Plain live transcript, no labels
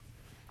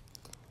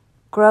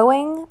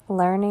Growing,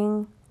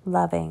 learning,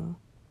 loving.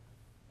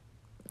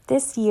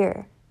 This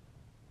year,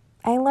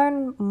 I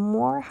learned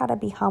more how to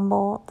be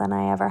humble than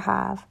I ever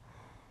have.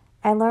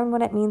 I learned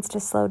what it means to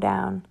slow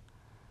down.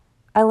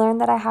 I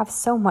learned that I have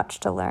so much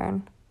to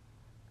learn.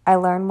 I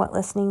learned what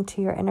listening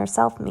to your inner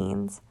self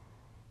means.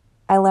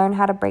 I learned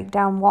how to break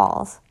down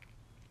walls.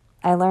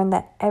 I learned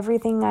that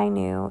everything I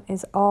knew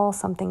is all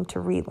something to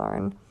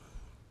relearn.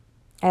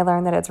 I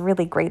learned that it's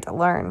really great to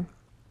learn.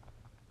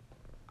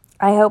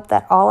 I hope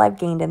that all I've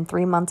gained in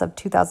 3 months of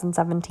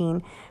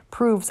 2017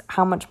 proves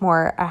how much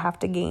more I have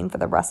to gain for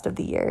the rest of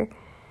the year.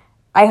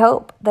 I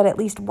hope that at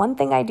least one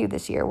thing I do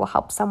this year will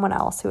help someone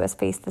else who has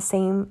faced the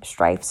same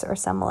strifes or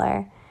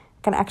similar,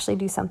 can actually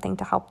do something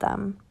to help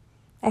them.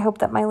 I hope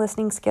that my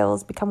listening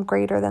skills become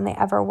greater than they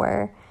ever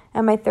were,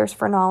 and my thirst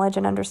for knowledge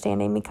and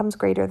understanding becomes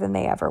greater than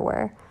they ever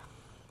were.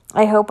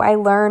 I hope I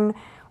learn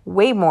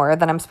way more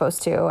than I'm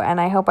supposed to, and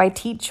I hope I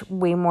teach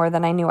way more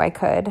than I knew I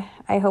could.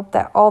 I hope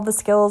that all the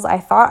skills I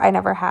thought I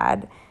never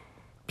had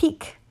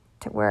peak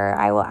to where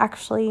I will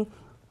actually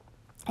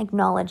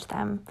acknowledge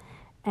them,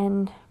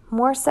 and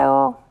more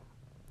so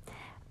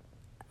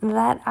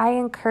that I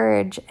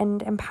encourage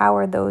and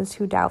empower those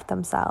who doubt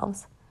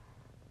themselves.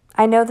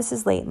 I know this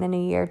is late in the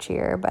new year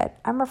cheer, but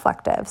I'm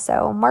reflective,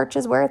 so March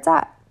is where it's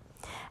at.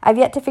 I've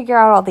yet to figure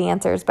out all the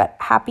answers, but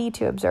happy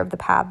to observe the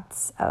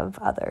paths of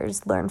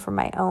others, learn from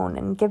my own,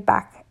 and give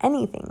back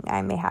anything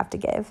I may have to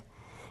give.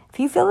 If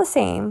you feel the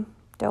same,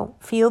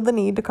 don't feel the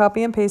need to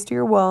copy and paste to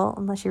your wall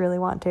unless you really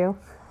want to.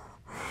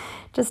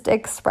 Just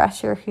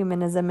express your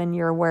humanism in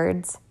your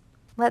words.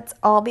 Let's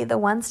all be the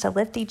ones to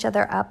lift each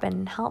other up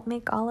and help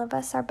make all of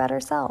us our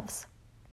better selves.